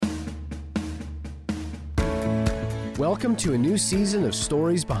Welcome to a new season of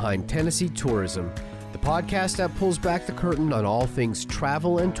Stories Behind Tennessee Tourism, the podcast that pulls back the curtain on all things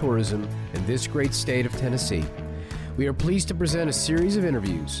travel and tourism in this great state of Tennessee. We are pleased to present a series of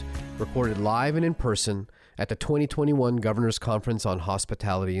interviews recorded live and in person at the 2021 Governor's Conference on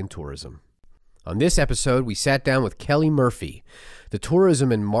Hospitality and Tourism. On this episode, we sat down with Kelly Murphy, the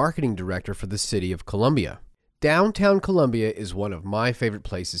Tourism and Marketing Director for the City of Columbia. Downtown Columbia is one of my favorite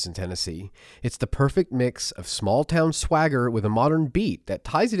places in Tennessee. It's the perfect mix of small-town swagger with a modern beat that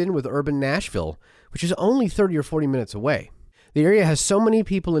ties it in with urban Nashville, which is only 30 or 40 minutes away. The area has so many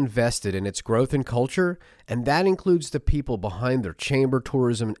people invested in its growth and culture, and that includes the people behind their chamber,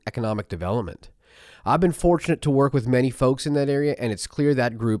 tourism, and economic development. I've been fortunate to work with many folks in that area, and it's clear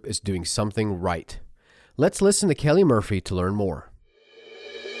that group is doing something right. Let's listen to Kelly Murphy to learn more.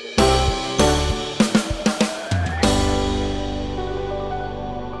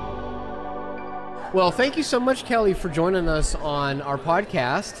 Well, thank you so much, Kelly, for joining us on our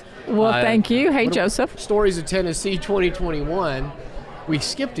podcast. Well, thank you. Hey, Joseph. Stories of Tennessee 2021. We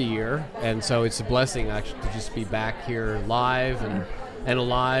skipped a year, and so it's a blessing actually to just be back here live and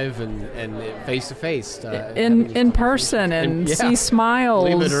alive and face to face, in person, and see smiles.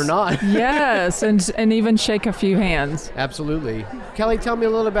 Believe it or not. Yes, and even shake a few hands. Absolutely. Kelly, tell me a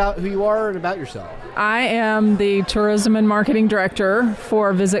little about who you are and about yourself. I am the Tourism and Marketing Director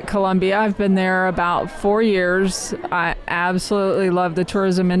for Visit Columbia. I've been there about 4 years. I absolutely love the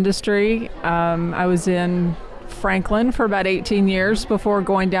tourism industry. I was in Franklin for about 18 years before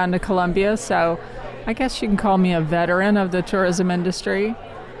going down to Columbia, so I guess you can call me a veteran of the tourism industry.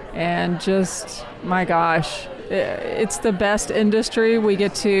 And just, my gosh, it's the best industry. We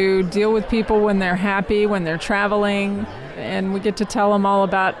get to deal with people when they're happy, when they're traveling, and we get to tell them all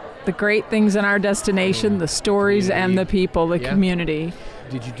about the great things in our destination, the stories and the people, the community.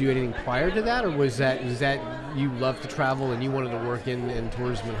 Did you do anything prior to that, or was that you love to travel and you wanted to work in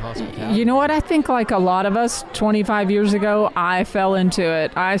tourism and hospitality? You know what? I think like a lot of us, 25 years ago, I fell into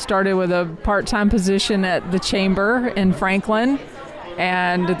it. I started with a part-time position at the Chamber in Franklin,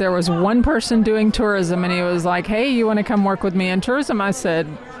 and there was one person doing tourism, and he was like, hey, you want to come work with me in tourism? I said,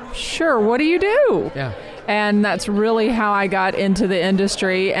 sure, what do you do? Yeah. And that's really how I got into the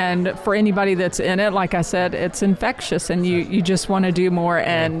industry. And for anybody that's in it, like I said, it's infectious, and you just want to do more.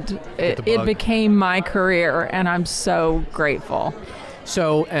 And it became my career, and I'm so grateful.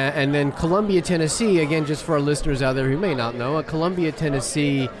 So, and then Columbia, Tennessee, again, just for our listeners out there who may not know, Columbia,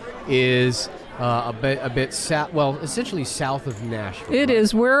 Tennessee is a bit south, well, essentially south of Nashville. It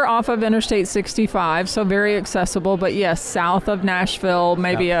is. We're off of Interstate 65, so very accessible. But yes, south of Nashville,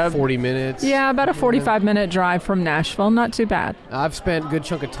 maybe about 40 minutes. Yeah, about a 45-minute drive from Nashville. Not too bad. I've spent a good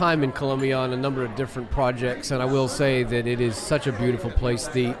chunk of time in Columbia on a number of different projects, and I will say that it is such a beautiful place.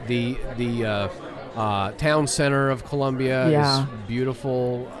 The town center of Columbia is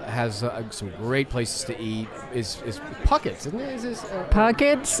beautiful, has some great places to eat. Is Puckett's, isn't it?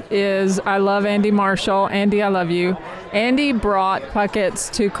 Puckett's is, I love Andy Marshall. Andy, I love you. Andy brought Puckett's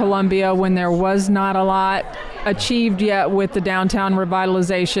to Columbia when there was not a lot achieved yet with the downtown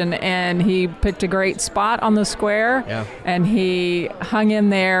revitalization, and he picked a great spot on the square, and he hung in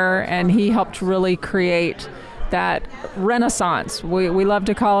there, and he helped really create that renaissance. We love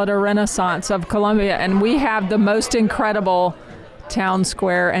to call it a renaissance of Columbia, and we have the most incredible town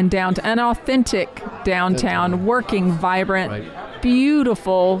square and downtown, an authentic downtown, working, vibrant,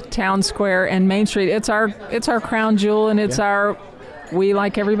 beautiful town square and Main Street. It's our crown jewel, and it's we,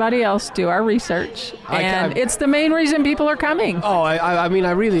 like everybody else, do our research, and it's the main reason people are coming. Oh, I mean,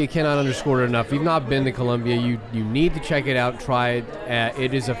 I really cannot underscore it enough. If you've not been to Columbia, you need to check it out, try it.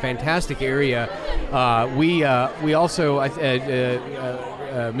 It is a fantastic area. We also,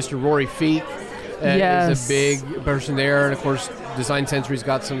 Mr. Rory Feek is a big person there, and of course, Design Century's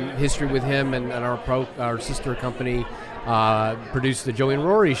got some history with him, and our sister company produced the Joey and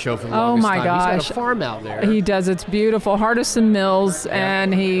Rory show for the longest time. Gosh. He's got a farm out there. He does. It's beautiful. Hardison Mills,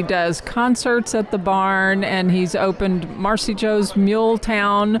 and he does concerts at the barn, and he's opened Marcy Joe's Mule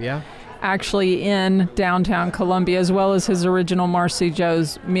Town, actually in downtown Columbia, as well as his original Marcy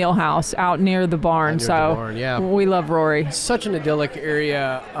Joe's Meal House out near the barn. We love Rory. Such an idyllic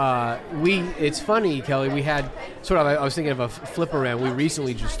area. It's funny, Kelly, we had I was thinking of a flip around. We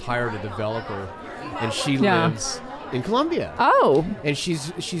recently just hired a developer, and she lives in Colombia. Oh. And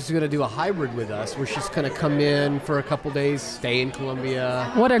she's going to do a hybrid with us where she's going to come in for a couple days, stay in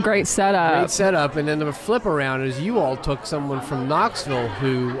Colombia. What a great setup. Great setup. And then the flip around is you all took someone from Knoxville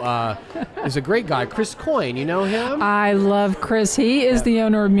who is a great guy, Chris Coyne. You know him? I love Chris. He is the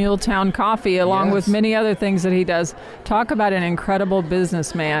owner of Muletown Coffee, along with many other things that he does. Talk about an incredible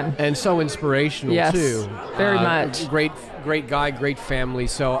businessman. And so inspirational, too. Very much. Great guy, great family.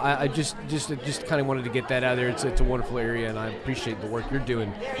 So I just kind of wanted to get that out there. It's a wonderful area, and I appreciate the work you're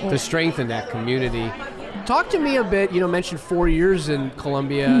doing to strengthen that community. Talk to me a bit. Mentioned 4 years in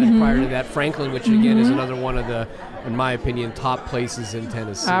Columbia, and prior to that, Franklin, which again is another one of the, in my opinion, top places in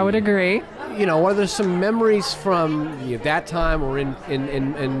Tennessee. I would agree. Are there some memories from that time or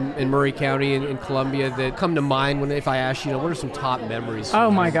in Murray County in Columbia that come to mind if I ask you, what are some top memories?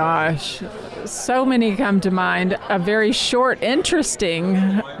 Oh my gosh. So many come to mind. A very short,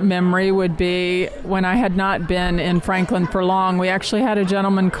 interesting memory would be when I had not been in Franklin for long. We actually had a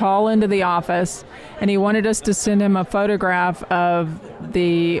gentleman call into the office, and he wanted us to send him a photograph of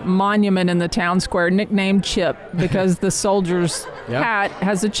the monument in the town square, nicknamed Chip, because the soldier's hat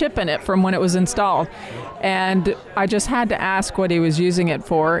has a chip in it from when it was installed. And I just had to ask what he was using it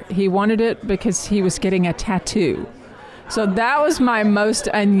for. He wanted it because he was getting a tattoo. So that was my most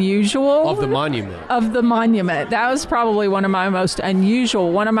unusual. Of the monument. Of the monument. That was probably one of my most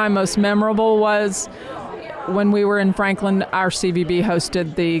unusual. One of my most memorable was when we were in Franklin, our CVB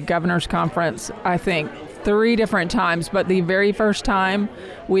hosted the governor's conference, I think, 3 different times. But the very first time,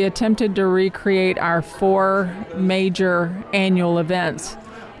 we attempted to recreate our 4 major annual events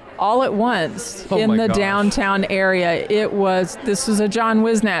all at once in the downtown area. This was a John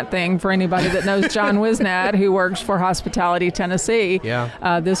Wisnat thing for anybody that knows John Wisnat, who works for Hospitality Tennessee.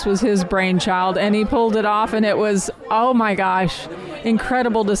 Yeah. This was his brainchild, and he pulled it off, and it was, oh my gosh,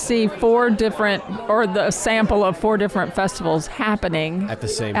 incredible to see the sample of 4 different festivals happening at the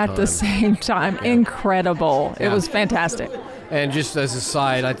same time. Yeah. Incredible. Yeah. It was fantastic. And just as a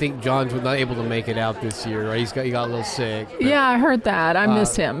side, I think John's not able to make it out this year, right? He got a little sick. Yeah, I heard that. I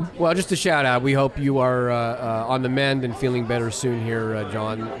miss him. Well, just a shout out. We hope you are on the mend and feeling better soon here,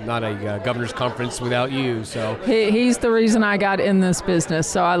 John. Not a governor's conference without you. So he's the reason I got in this business,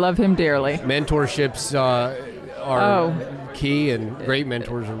 so I love him dearly. Mentorships are key, and great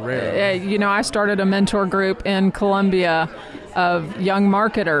mentors are rare. I started a mentor group in Columbia of young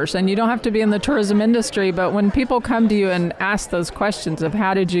marketers, and you don't have to be in the tourism industry, but when people come to you and ask those questions of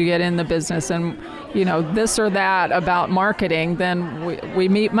how did you get in the business and this or that about marketing, then we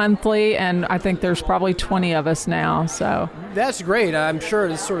meet monthly, and I think there's probably 20 of us now. So that's great. I'm sure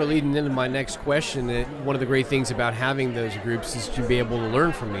it's sort of leading into my next question, that one of the great things about having those groups is to be able to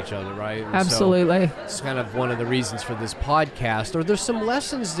learn from each other, right? And absolutely. So it's kind of one of the reasons for this podcast. Are there some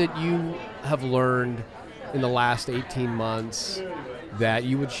lessons that you have learned in the last 18 months that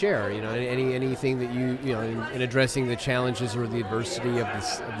you would share? Anything that you in addressing the challenges or the adversity of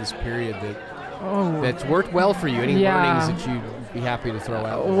this period that's worked well for you? Any learnings that you'd be happy to throw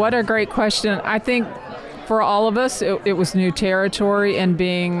out? What a great question. I think for all of us, it was new territory, and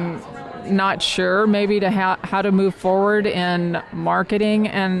being not sure maybe to how to move forward in marketing.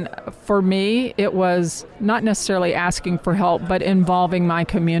 And for me, it was not necessarily asking for help, but involving my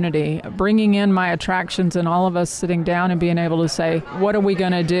community, bringing in my attractions, and all of us sitting down and being able to say, what are we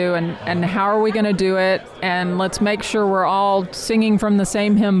going to do, and how are we going to do it? And let's make sure we're all singing from the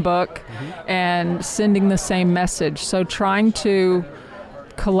same hymn book and sending the same message. So trying to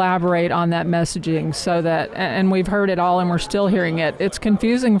collaborate on that messaging, so that, and we've heard it all and we're still hearing it, it's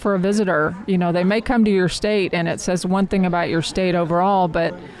confusing for a visitor. They may come to your state and it says one thing about your state overall,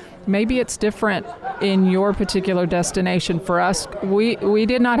 but maybe it's different in your particular destination. For us, we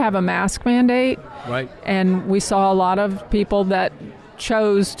did not have a mask mandate, right? And we saw a lot of people that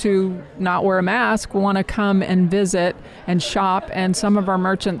chose to not wear a mask want to come and visit and shop, and some of our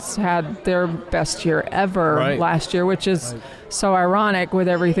merchants had their best year ever last year, which is so ironic with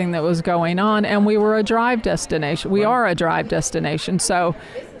everything that was going on. And we were a drive destination. We are a drive destination. So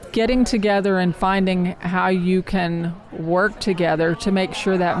getting together and finding how you can work together to make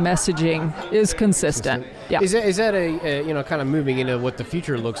sure that messaging is consistent. Yeah. Is that a kind of moving into what the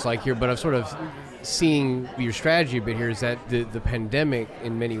future looks like here, but I'm sort of seeing your strategy a bit here, is that the pandemic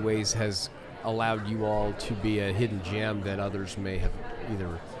in many ways has allowed you all to be a hidden gem that others may have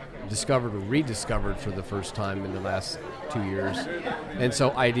either discovered or rediscovered for the first time in the last 2 years. And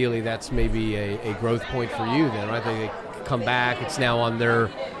so ideally that's maybe a growth point for you then, right? They come back. It's now on their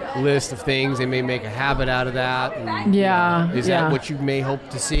list of things. They may make a habit out of that. And, is that what you may hope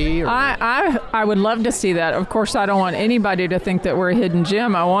to see? Or? I would love to see that. Of course, I don't want anybody to think that we're a hidden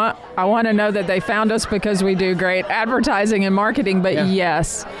gem. I want to know that they found us because we do great advertising and marketing. But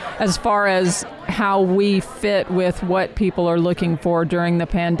yes, as far as how we fit with what people are looking for during the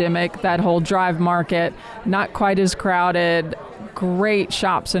pandemic, that whole drive market, not quite as crowded, great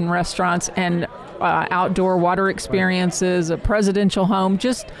shops and restaurants, and outdoor water experiences, a presidential home,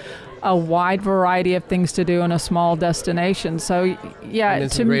 just a wide variety of things to do in a small destination. So, yeah.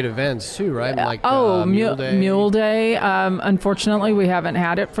 And some great events, too, right? Like Mule Day. Mule Day. Unfortunately, we haven't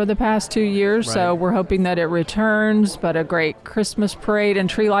had it for the past 2 years, so we're hoping that it returns, but a great Christmas parade and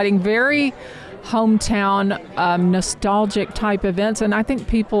tree lighting, very hometown, nostalgic type events. And I think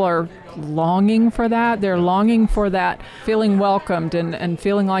people are longing for that. They're longing for that feeling welcomed and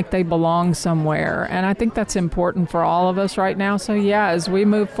feeling like they belong somewhere. And I think that's important for all of us right now. So yeah, as we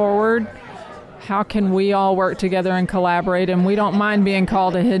move forward, how can we all work together and collaborate? And we don't mind being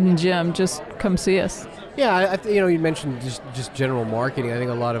called a hidden gem. Just come see us. Yeah, you mentioned just general marketing. I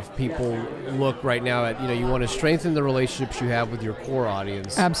think a lot of people look right now at, you want to strengthen the relationships you have with your core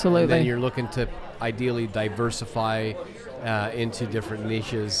audience. Absolutely. And then you're looking to ideally diversify into different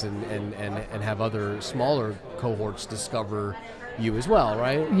niches and have other smaller cohorts discover you as well,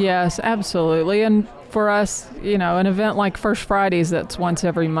 right? Yes, absolutely. And for us, an event like First Fridays that's once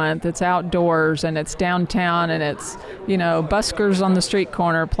every month, it's outdoors and it's downtown and it's, buskers on the street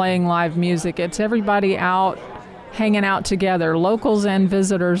corner playing live music. It's everybody out hanging out together, locals and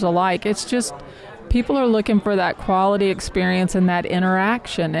visitors alike. It's just people are looking for that quality experience and that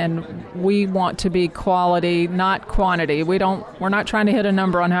interaction, and we want to be quality, not quantity. We're not trying to hit a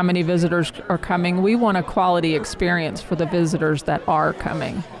number on how many visitors are coming. We want a quality experience for the visitors that are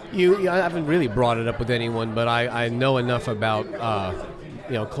coming. I haven't really brought it up with anyone, but I know enough about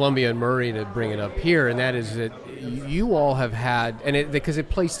Columbia and Murray to bring it up here, and that is that you all have had, because it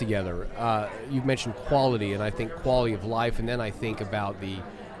plays together. You've mentioned quality, and I think quality of life, and then I think about the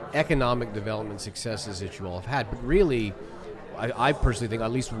economic development successes that you all have had. But really, I personally think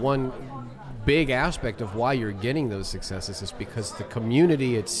at least one big aspect of why you're getting those successes is because the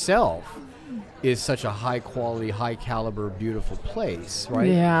community itself is such a high quality, high caliber, beautiful place, right?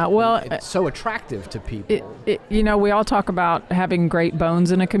 Yeah, well, it's so attractive to people. We all talk about having great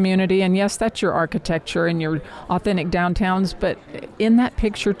bones in a community, and yes, that's your architecture and your authentic downtowns, but in that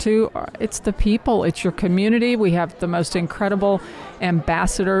picture too, it's the people, it's your community. We have the most incredible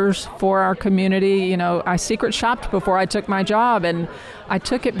ambassadors for our community. I secret shopped before I took my job, and I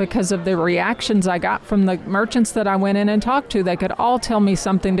took it because of the reactions I got from the merchants that I went in and talked to. They could all tell me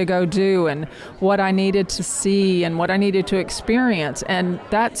something to go do and what I needed to see and what I needed to experience, and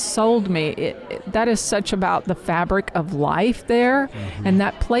that sold me. That is such about the fabric of life there, and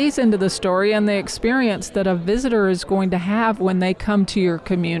that plays into the story and the experience that a visitor is going to have when they come to your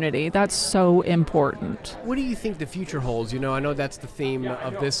community. That's so important. What do you think the future holds? I know that's the theme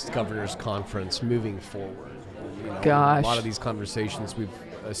of this governor's conference moving forward. Gosh. A lot of these conversations we've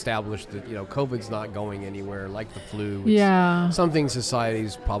established that, COVID's not going anywhere like the flu. It's something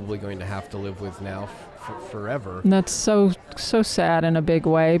society's probably going to have to live with now forever. And that's so sad in a big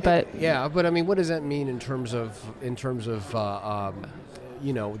way, but but I mean, what does that mean in terms of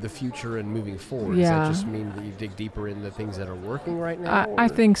the future and moving forward? Does that just mean that you dig deeper into things that are working right now? I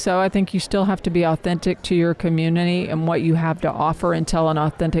think so. I think you still have to be authentic to your community and what you have to offer and tell an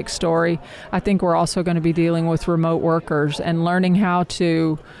authentic story. I think we're also going to be dealing with remote workers and learning how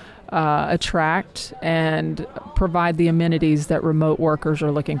to attract and provide the amenities that remote workers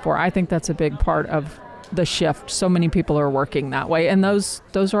are looking for. I think that's a big part of the shift. So many people are working that way, and those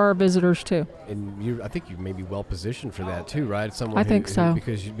are our visitors too. And I think you may be well positioned for that too, right? I think so.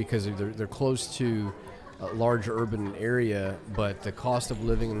 Because they're close to a large urban area, but the cost of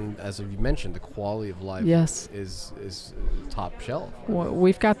living, as you mentioned, the quality of life is top shelf.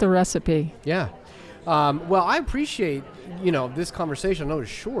 We've got the recipe. Yeah. Well, I appreciate, this conversation. I know it's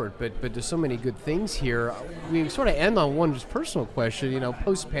short, but there's so many good things here. We sort of end on one just personal question,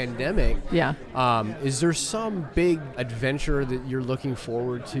 post-pandemic. Yeah. Is there some big adventure that you're looking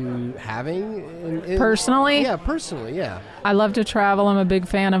forward to having? Personally? Yeah, personally, yeah. I love to travel. I'm a big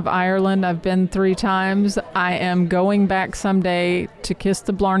fan of Ireland. I've been 3 times. I am going back someday to kiss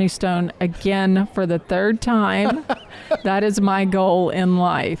the Blarney Stone again for the 3rd time. That is my goal in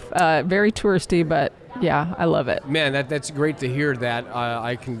life. Very touristy, but Yeah, I love it. Man, that's great to hear that.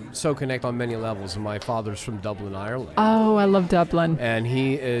 I can so connect on many levels. My father's from Dublin, Ireland. Oh, I love Dublin. And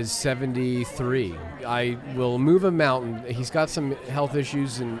he is 73. I will move a mountain. He's got some health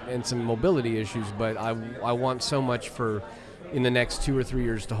issues and some mobility issues, but I want so much for in the next 2 or 3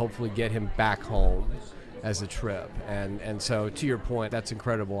 years to hopefully get him back home as a trip. And so to your point, that's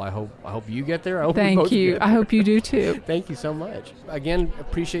incredible. I hope you get there. I hope Thank you. I hope you do too. Thank you so much. Again,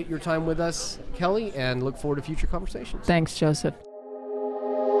 appreciate your time with us, Kelly, and look forward to future conversations. Thanks, Joseph.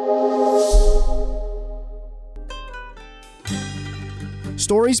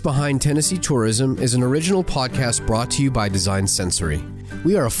 Stories Behind Tennessee Tourism is an original podcast brought to you by Design Sensory.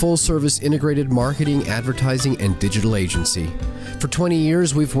 We are a full-service integrated marketing, advertising, and digital agency. For 20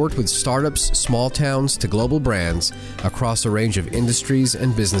 years, we've worked with startups, small towns, to global brands across a range of industries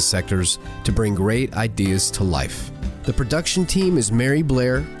and business sectors to bring great ideas to life. The production team is Mary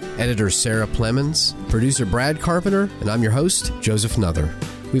Blair, editor Sarah Plemons, producer Brad Carpenter, and I'm your host, Joseph Nuther.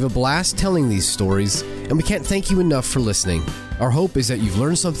 We have a blast telling these stories, and we can't thank you enough for listening. Our hope is that you've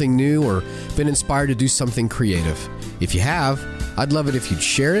learned something new or been inspired to do something creative. If you have, I'd love it if you'd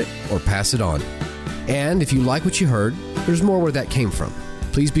share it or pass it on. And if you like what you heard, there's more where that came from.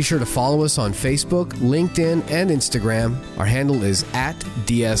 Please be sure to follow us on Facebook, LinkedIn, and Instagram. Our handle is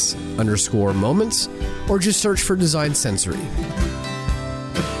 @DS_moments, or just search for Design Sensory.